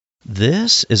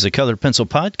This is a Colored Pencil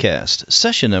Podcast,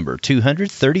 session number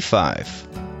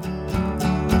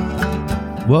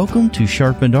 235. Welcome to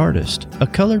Sharpened Artist, a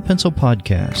Colored Pencil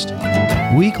Podcast.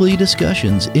 Weekly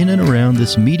discussions in and around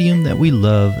this medium that we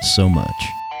love so much.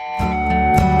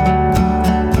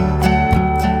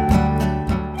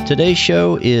 Today's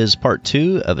show is part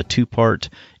 2 of a 2-part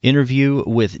interview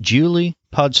with Julie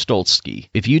Podstolski.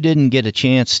 If you didn't get a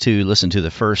chance to listen to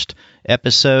the first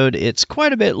episode, it's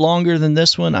quite a bit longer than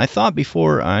this one. I thought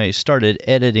before I started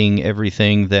editing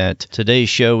everything that today's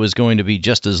show was going to be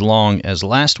just as long as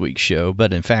last week's show,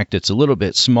 but in fact it's a little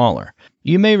bit smaller.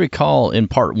 You may recall in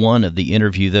part 1 of the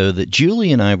interview, though, that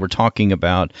Julie and I were talking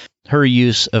about her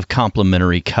use of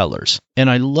complementary colors. And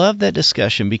I love that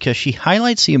discussion because she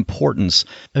highlights the importance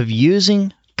of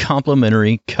using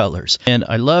complementary colors. And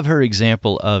I love her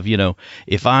example of,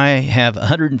 if I have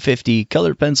 150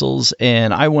 colored pencils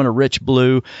and I want a rich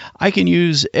blue, I can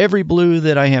use every blue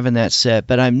that I have in that set,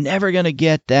 but I'm never going to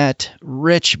get that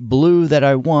rich blue that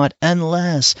I want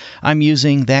unless I'm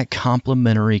using that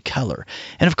complementary color.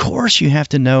 And of course, you have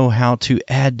to know how to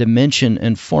add dimension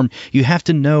and form. You have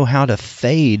to know how to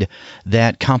fade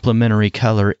that complementary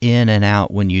color in and out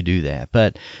when you do that.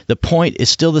 But the point is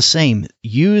still the same.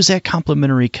 Use that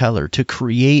complementary color to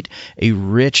create a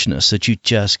richness that you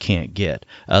just can't get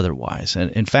otherwise.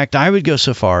 And in fact, I would go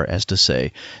so far as to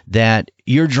say that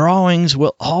your drawings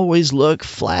will always look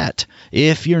flat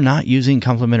if you're not using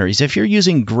complementaries. If you're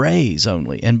using grays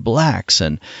only and blacks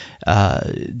and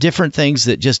different things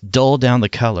that just dull down the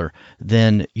color,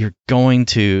 then you're going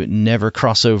to never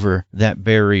cross over that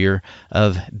barrier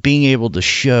of being able to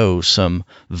show some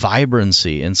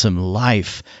vibrancy and some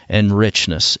life and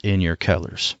richness in your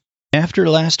colors. After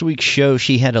last week's show,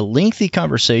 she had a lengthy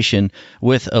conversation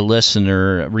with a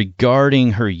listener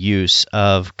regarding her use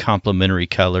of complementary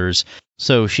colors.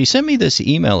 So she sent me this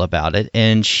email about it,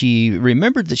 and she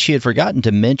remembered that she had forgotten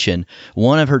to mention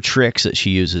one of her tricks that she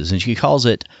uses, and she calls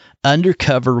it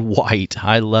undercover white.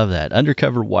 I love that,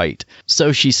 undercover white.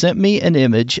 So she sent me an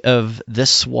image of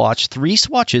this swatch, 3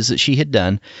 swatches that she had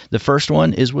done. The first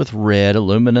one is with red,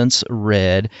 Illuminance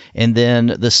red, and then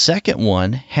the second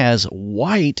one has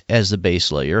white as the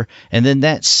base layer, and then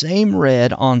that same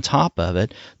red on top of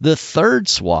it. The third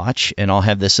swatch, and I'll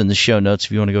have this in the show notes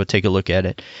if you want to go take a look at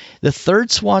it. The third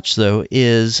swatch, though,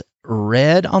 is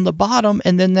red on the bottom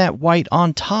and then that white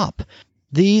on top.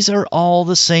 These are all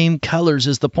the same colors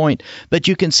is the point, but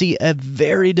you can see a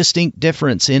very distinct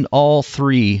difference in all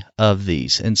 3 of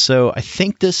these. And so I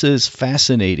think this is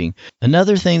fascinating.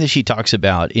 Another thing that she talks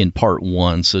about in part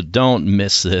 1, so don't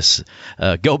miss this.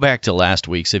 Go back to last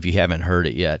week's if you haven't heard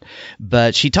it yet.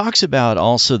 But she talks about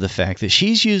also the fact that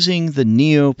she's using the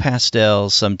Neo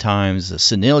pastels, sometimes the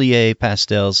Sennelier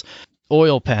pastels,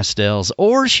 oil pastels,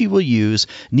 or she will use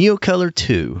Neocolor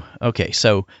 2. Okay,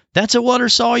 so that's a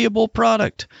water-soluble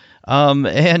product.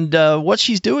 And what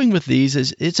she's doing with these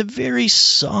is it's a very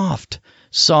soft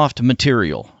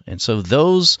material. And so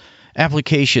those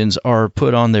applications are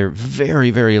put on there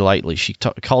very, very lightly. She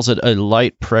calls it a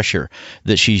light pressure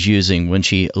that she's using when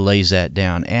she lays that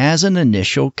down as an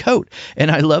initial coat. And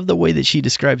I love the way that she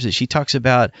describes it. She talks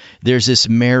about there's this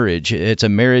marriage. It's a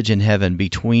marriage in heaven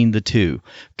between the two.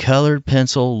 Colored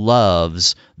pencil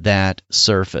loves that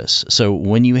surface. So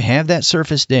when you have that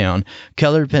surface down,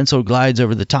 colored pencil glides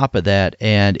over the top of that,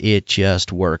 and it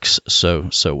just works so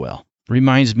well.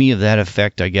 Reminds me of that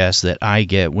effect, I guess, that I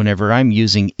get whenever I'm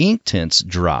using Inktense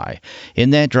dry in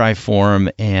that dry form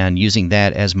and using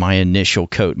that as my initial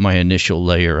coat, my initial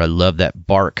layer. I love that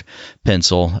bark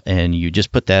pencil, and you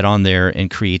just put that on there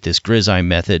and create this grisaille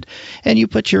method, and you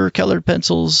put your colored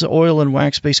pencils, oil and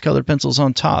wax-based colored pencils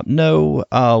on top. No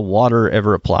water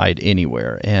ever applied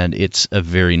anywhere, and it's a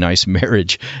very nice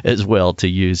marriage as well, to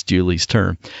use Julie's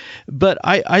term. But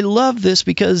I love this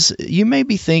because you may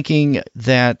be thinking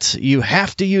that you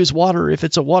have to use water if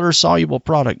it's a water-soluble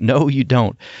product. No, you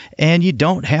don't. And you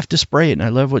don't have to spray it. And I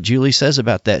love what Julie says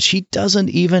about that. She doesn't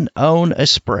even own a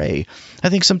spray. I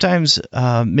think sometimes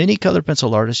many colored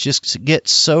pencil artists just get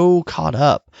so caught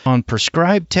up on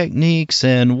prescribed techniques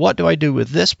and what do I do with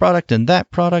this product and that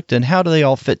product and how do they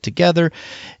all fit together.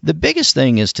 The biggest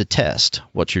thing is to test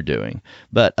what you're doing.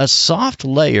 But a soft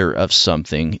layer of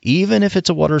something, even if it's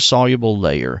a water-soluble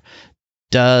layer,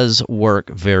 does work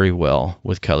very well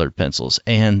with colored pencils.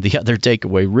 And the other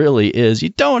takeaway really is you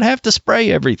don't have to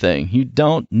spray everything. You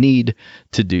don't need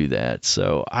to do that.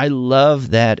 So I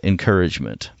love that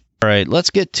encouragement. All right, let's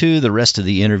get to the rest of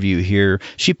the interview here.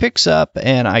 She picks up,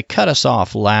 and I cut us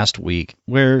off last week,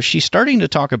 where she's starting to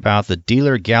talk about the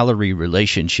dealer-gallery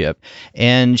relationship,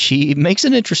 and she makes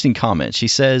an interesting comment. She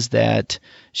says that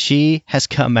she has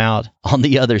come out on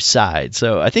the other side.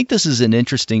 So I think this is an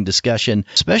interesting discussion,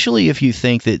 especially if you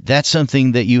think that that's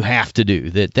something that you have to do,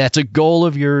 that that's a goal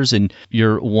of yours and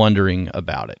you're wondering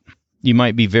about it. You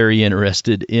might be very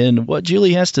interested in what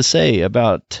Julie has to say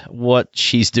about what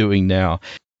she's doing now.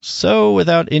 So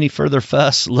without any further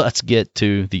fuss, let's get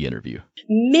to the interview.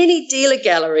 Many dealer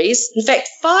galleries, in fact,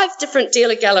 5 different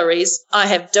dealer galleries I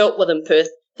have dealt with in Perth,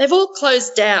 they've all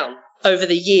closed down over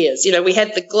the years. You know, we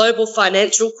had the global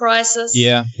financial crisis.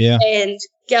 Yeah. And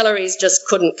galleries just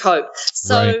couldn't cope.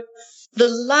 So The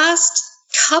last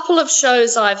couple of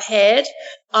shows I've had,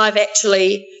 I've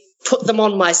actually put them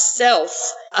on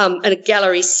myself in a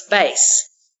gallery space.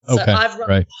 So I've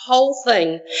run the whole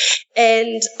thing,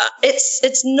 and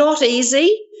it's not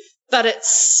easy, but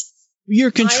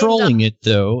you're controlling it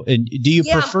though. And do you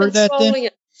prefer that then?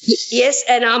 Yes,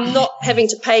 and I'm not having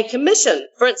to pay commission.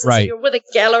 For instance, if you're with a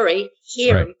gallery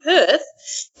here in Perth,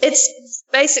 it's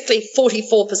basically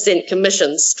 44%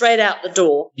 commission straight out the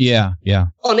door. Yeah.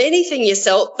 On anything you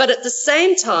sell, but at the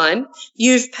same time,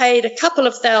 you've paid a couple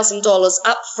of $1,000s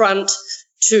up front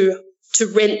to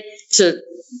rent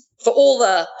for all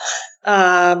the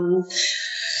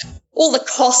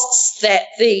costs that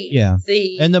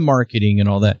and the marketing and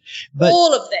all that, but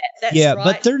all of that. That's right.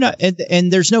 But they're not,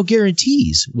 and there's no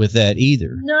guarantees with that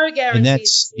either. No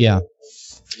guarantees. And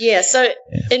that's So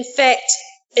in fact,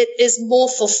 it is more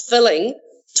fulfilling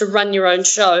to run your own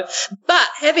show. But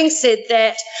having said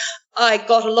that, I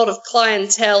got a lot of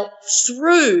clientele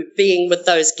through being with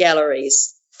those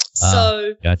galleries.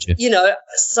 So gotcha.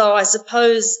 So I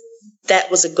suppose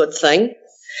that was a good thing.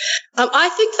 I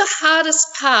think the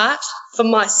hardest part for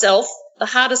myself, the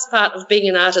hardest part of being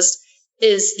an artist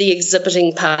is the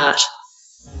exhibiting part,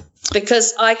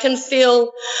 because I can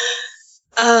feel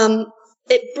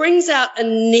it brings out a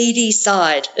needy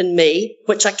side in me,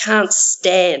 which I can't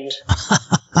stand.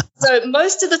 So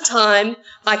most of the time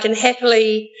I can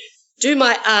happily do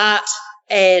my art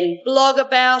and blog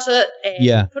about it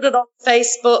and put it on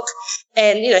Facebook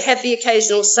and, have the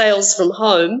occasional sales from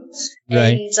home.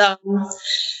 Right. And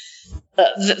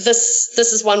this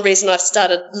is one reason I've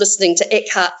started listening to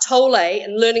Eckhart Tolle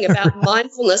and learning about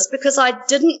mindfulness, because I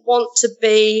didn't want to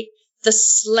be the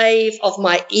slave of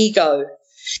my ego.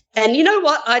 And you know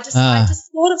what? I just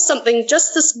thought of something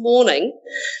just this morning,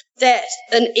 that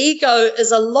an ego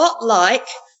is a lot like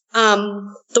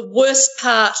the worst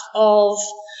part of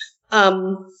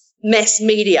mass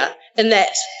media, and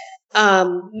that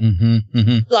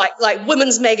like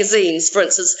women's magazines, for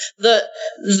instance, the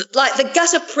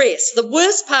gutter press, the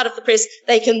worst part of the press,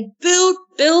 they can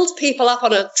build people up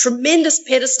on a tremendous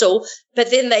pedestal, but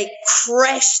then they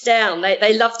crash down.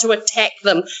 They love to attack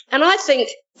them. And I think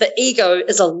the ego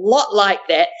is a lot like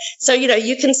that. So,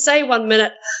 you can say one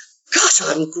minute, gosh,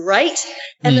 I'm great.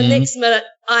 And the next minute,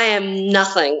 I am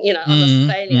nothing. I'm a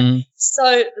failure.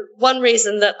 So one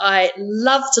reason that I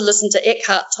love to listen to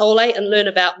Eckhart Tolle and learn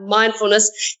about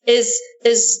mindfulness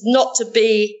is not to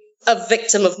be a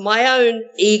victim of my own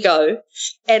ego.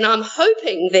 And I'm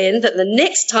hoping then that the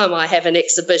next time I have an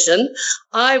exhibition,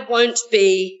 I won't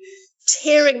be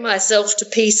tearing myself to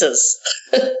pieces.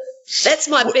 That's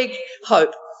my big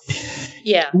hope.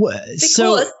 Yeah. But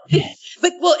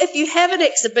if you have an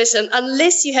exhibition,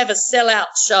 unless you have a sellout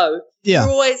show, you're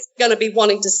always going to be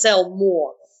wanting to sell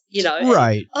more,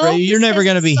 Right. You're never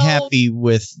going to be happy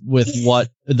with what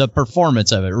the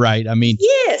performance of it, right? I mean,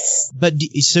 yes. But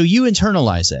so you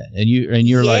internalize that, and you're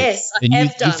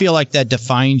you feel like that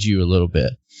defines you a little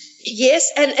bit.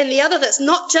 Yes, and the other, that's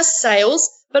not just sales,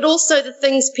 but also the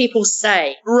things people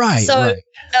say. Right. So,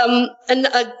 and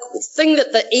a thing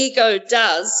that the ego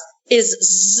does is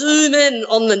zoom in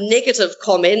on the negative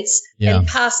comments and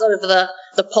pass over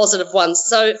the positive ones.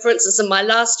 So, for instance, in my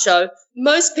last show,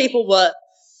 most people were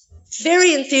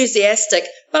very enthusiastic,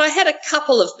 but I had a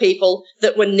couple of people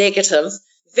that were negative,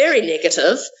 very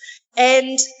negative,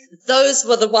 and those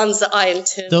were the ones that I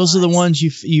internalized. Those are the ones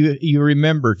you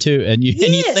remember too, and you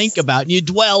think about and you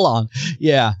dwell on.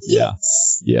 Yeah. And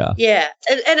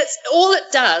it's all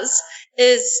it does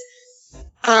is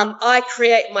I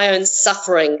create my own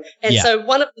suffering. And so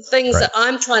one of the things that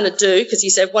I'm trying to do, because you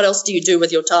said, what else do you do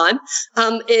with your time,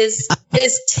 is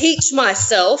teach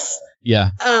myself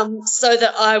so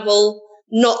that I will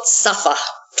not suffer.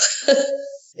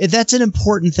 That's an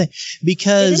important thing,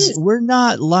 because we're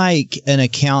not like an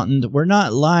accountant. We're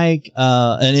not like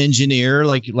an engineer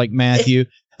like Matthew.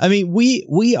 I mean,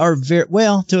 we are very,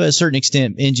 well, to a certain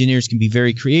extent, engineers can be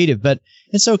very creative,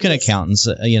 and so can accountants.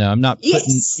 I'm not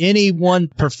putting any one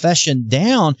profession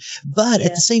down, but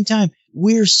at the same time,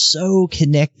 we're so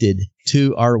connected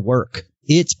to our work.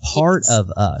 It's part of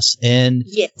us. And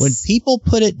when people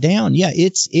put it down,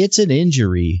 it's an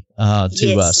injury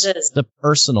to us. It is. The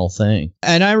personal thing.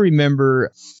 And I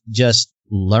remember just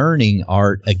learning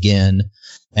art again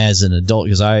as an adult,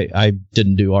 because I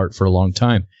didn't do art for a long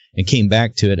time and came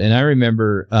back to it. And I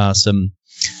remember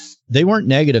they weren't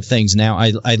negative things now.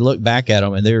 I look back at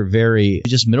them and they were very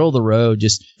just middle of the road,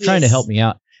 just trying to help me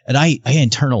out. And I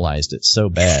internalized it so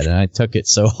bad, and I took it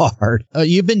so hard.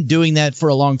 You've been doing that for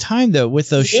a long time, though, with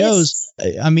those shows.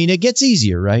 I mean, it gets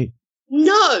easier, right?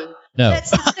 No. That's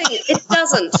the thing. It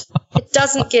doesn't. It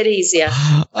doesn't get easier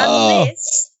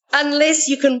unless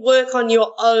you can work on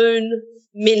your own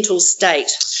mental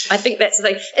state. I think that's the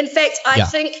thing. In fact, I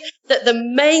think that the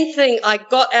main thing I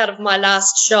got out of my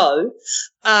last show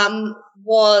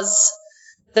was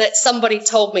that somebody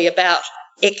told me about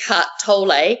Eckhart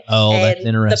Tolle and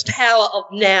the power of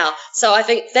now. So I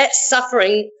think that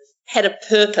suffering had a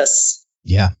purpose.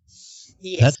 Yeah.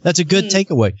 Yes. That's a good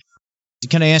takeaway.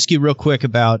 Can I ask you real quick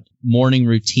about morning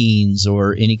routines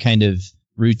or any kind of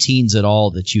routines at all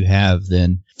that you have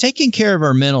then? Taking care of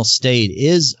our mental state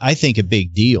is, I think, a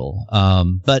big deal.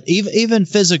 But even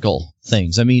physical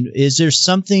things. I mean, is there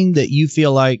something that you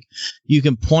feel like you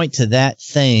can point to that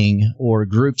thing or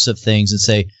groups of things and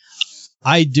say,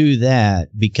 I do that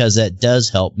because that does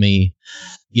help me.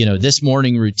 This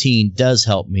morning routine does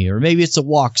help me. Or maybe it's the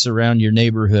walks around your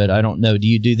neighborhood. I don't know. Do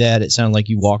you do that? It sounds like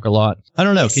you walk a lot. I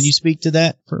don't know. Can you speak to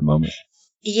that for a moment?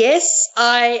 Yes,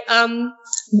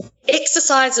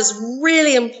 exercise is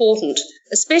really important,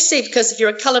 especially because if you're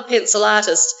a colored pencil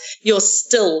artist, you're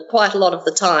still quite a lot of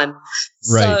the time.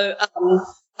 Right. So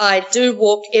I do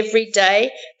walk every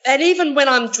day. And even when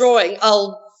I'm drawing,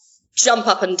 I'll jump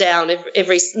up and down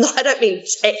every I don't mean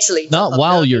actually not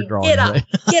while you're drawing. Get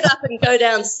up and go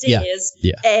downstairs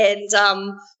and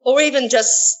or even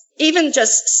just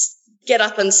get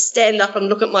up and stand up and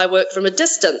look at my work from a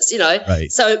distance, Right.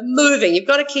 So moving, you've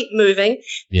got to keep moving.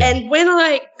 Yeah. And when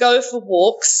I go for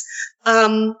walks,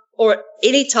 or at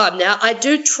any time now, I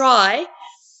do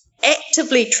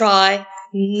actively try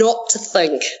not to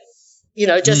think,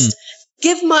 just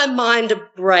give my mind a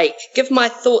break, give my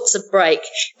thoughts a break.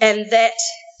 And that,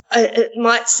 it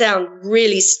might sound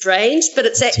really strange, but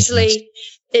it's actually,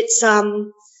 it's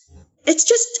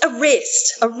just a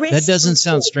rest. That doesn't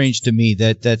sound strange to me.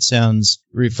 That sounds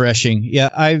refreshing. Yeah.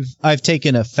 I've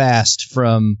taken a fast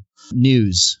from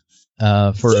news,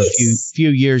 for a few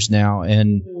years now,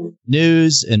 and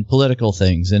news and political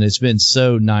things. And it's been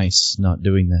so nice not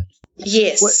doing that.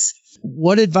 Yes.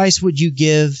 What advice would you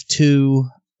give to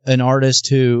an artist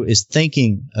who is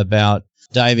thinking about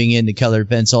diving into colored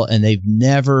pencil and they've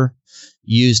never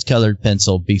used colored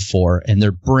pencil before and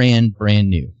they're brand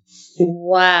new?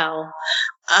 Wow.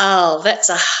 Oh, that's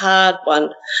a hard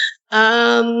one.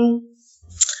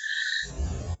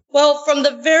 Well, from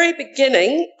the very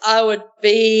beginning, I would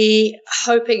be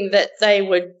hoping that they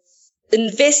would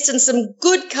invest in some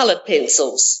good colored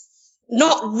pencils,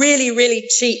 not really, really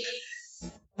cheap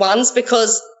ones,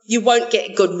 because you won't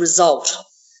get a good result.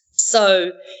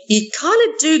 So you kind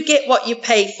of do get what you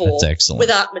pay for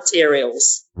with art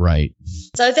materials. Right.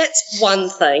 So that's one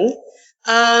thing.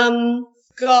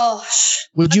 Gosh.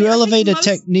 Would you elevate a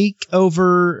technique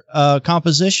over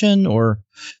composition or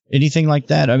anything like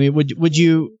that? I mean, would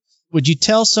you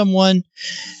tell someone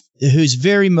who's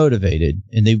very motivated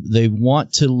and they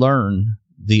want to learn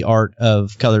the art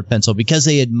of colored pencil because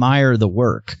they admire the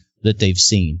work that they've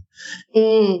seen?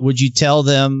 Would you tell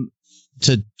them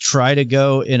to try to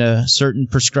go in a certain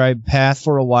prescribed path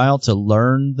for a while to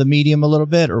learn the medium a little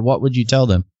bit? Or what would you tell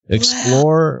them?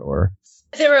 Explore? Or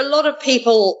there are a lot of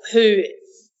people who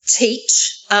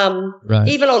teach,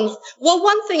 even on,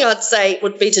 one thing I'd say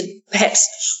would be to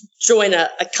perhaps join a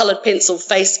colored pencil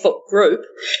Facebook group,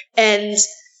 and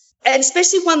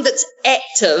especially one that's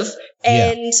active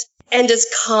and is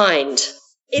kind.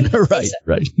 Right.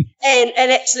 And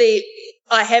actually,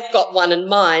 I have got one in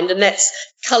mind, and that's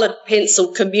Colored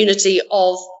Pencil Community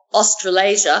of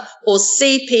Australasia, or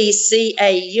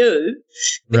CPCAU,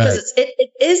 because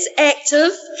it is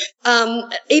active,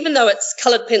 even though it's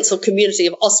Colored Pencil Community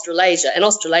of Australasia, and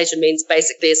Australasia means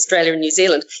basically Australia and New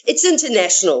Zealand. It's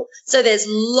international, so there's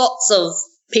lots of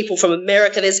people from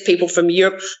America, there's people from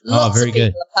Europe, lots of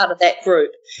people are part of that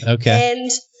group. Okay.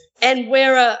 And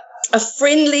we're a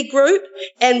friendly group,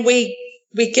 and we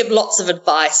give lots of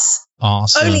advice.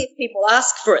 Awesome. Only if people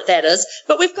ask for it, that is.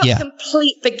 But we've got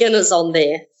complete beginners on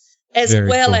there, as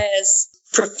well as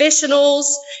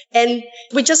professionals, and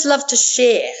we just love to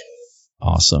share.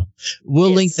 Awesome.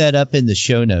 We'll link that up in the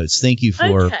show notes. Thank you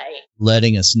for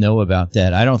letting us know about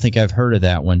that. I don't think I've heard of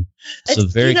that one. So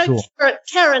very cool.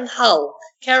 Karen Hull.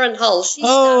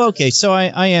 Okay. So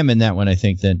I am in that one, I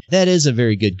think, then. That is a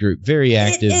very good group. Very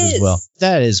active as well.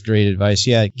 That is great advice.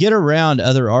 Yeah. Get around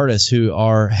other artists who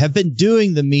have been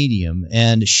doing the medium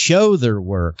and show their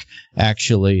work,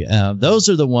 actually. Those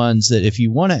are the ones that if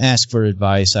you want to ask for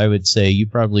advice, I would say you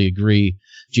probably agree,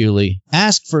 Julie,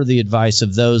 ask for the advice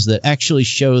of those that actually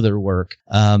show their work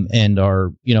and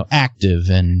are,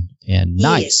 active and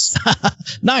nice.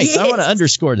 Nice. Yes. I want to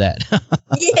underscore that.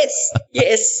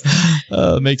 Yes.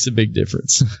 Makes a big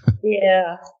difference.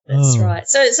 Yeah, that's right.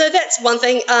 So that's one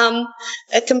thing.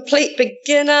 A complete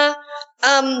beginner.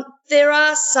 There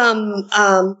are some,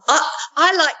 I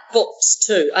like books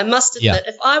too. I must admit,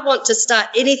 if I want to start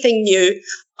anything new,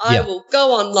 I will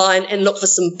go online and look for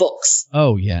some books.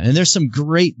 Oh, yeah. And there's some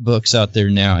great books out there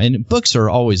now. And books are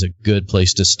always a good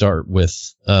place to start with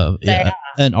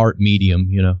an art medium,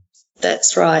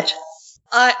 That's right.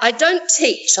 I don't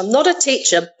teach. I'm not a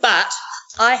teacher, but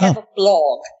I have a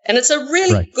blog. And it's a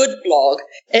really good blog.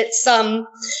 It's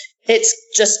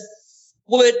just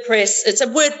WordPress. It's a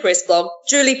WordPress blog,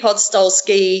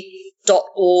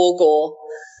 juliepodstolski.org, or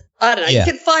I don't know. You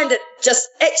can find it just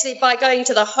actually by going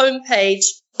to the homepage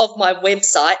of my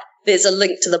website. There's a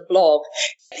link to the blog.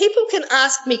 People can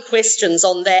ask me questions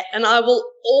on that, and I will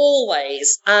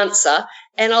always answer,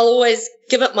 and I'll always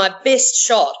give it my best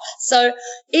shot. So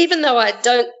even though I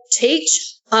don't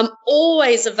teach, I'm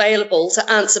always available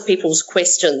to answer people's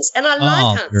questions, and I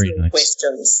like answering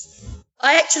questions.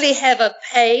 I actually have a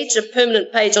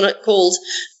permanent page on it called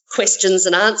Questions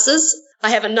and Answers. I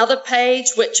have another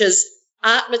page which is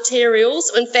Art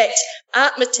Materials. In fact,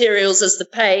 Art Materials is the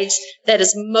page that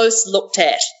is most looked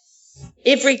at.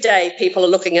 Every day people are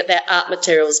looking at that Art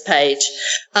Materials page.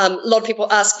 A lot of people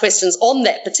ask questions on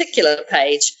that particular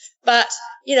page, but,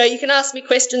 you can ask me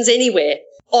questions anywhere.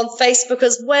 On Facebook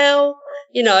as well.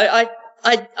 I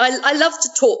love to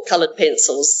talk coloured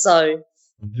pencils, so.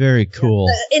 Very cool.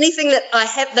 Anything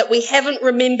that we haven't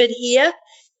remembered here,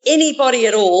 anybody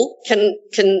at all can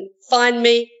find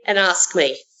me and ask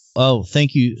me. Oh,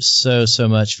 thank you so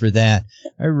much for that.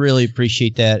 I really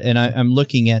appreciate that. And I'm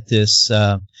looking at this.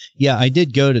 I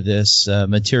did go to this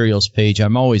materials page.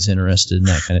 I'm always interested in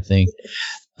that kind of thing.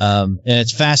 And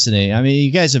it's fascinating. I mean, you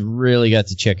guys have really got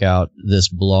to check out this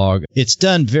blog. It's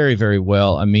done very, very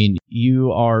well. I mean,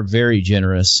 you are very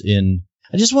generous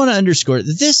I just want to underscore,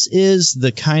 this is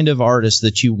the kind of artist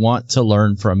that you want to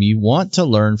learn from. You want to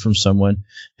learn from someone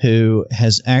who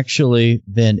has actually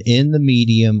been in the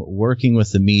medium, working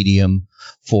with the medium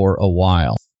for a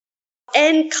while.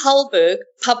 Anne Kullberg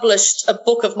published a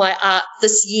book of my art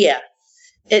this year.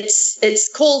 It's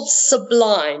called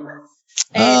Sublime.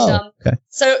 And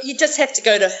so you just have to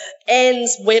go to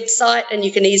Anne's website and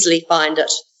you can easily find it.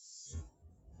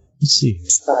 Let's see.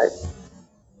 So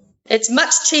it's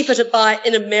much cheaper to buy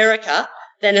in America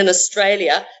than in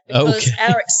Australia because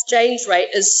our exchange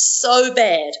rate is so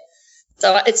bad.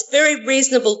 So it's a very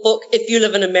reasonable book if you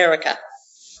live in America.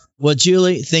 Well,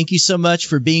 Julie, thank you so much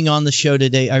for being on the show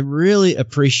today. I really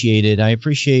appreciate it. I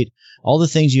appreciate all the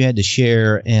things you had to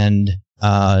share and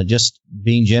just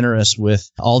being generous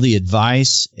with all the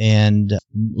advice and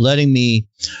letting me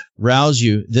rouse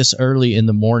you this early in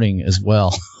the morning as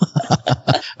well.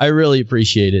 I really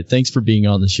appreciate it. Thanks for being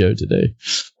on the show today.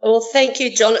 Well, thank you,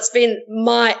 John. It's been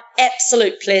my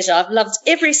absolute pleasure. I've loved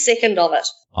every second of it.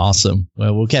 Awesome.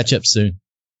 Well, we'll catch up soon.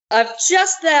 I've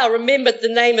just now remembered the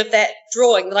name of that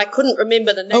drawing that I couldn't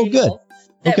remember the name of.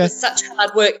 That was such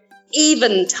hard work.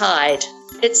 Eventide.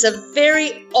 It's a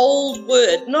very old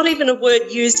word, not even a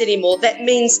word used anymore. That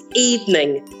means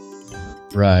evening.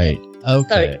 Right.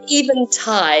 Okay. So,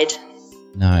 eventide.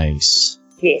 Nice.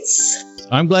 Yes.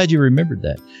 I'm glad you remembered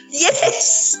that.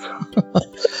 Yes.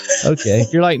 Okay.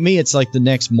 If you're like me, it's like the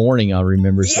next morning I'll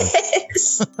remember something.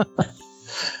 Yes.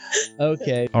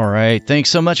 Okay. All right. Thanks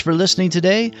so much for listening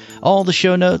today. All the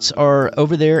show notes are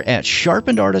over there at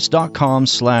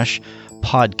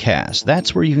sharpenedartist.com/podcast.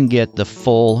 That's where you can get the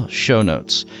full show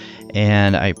notes.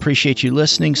 And I appreciate you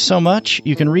listening so much.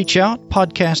 You can reach out.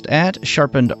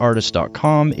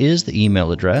 podcast@sharpenedartist.com is the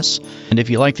email address. And if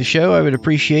you like the show, I would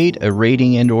appreciate a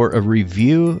rating and or a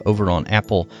review over on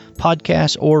Apple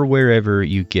Podcasts or wherever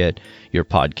you get your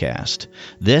podcast.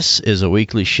 This is a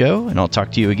weekly show, and I'll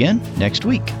talk to you again next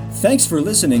week. Thanks for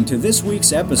listening to this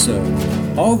week's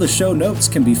episode. All the show notes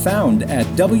can be found at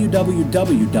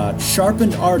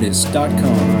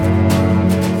www.sharpenedartist.com.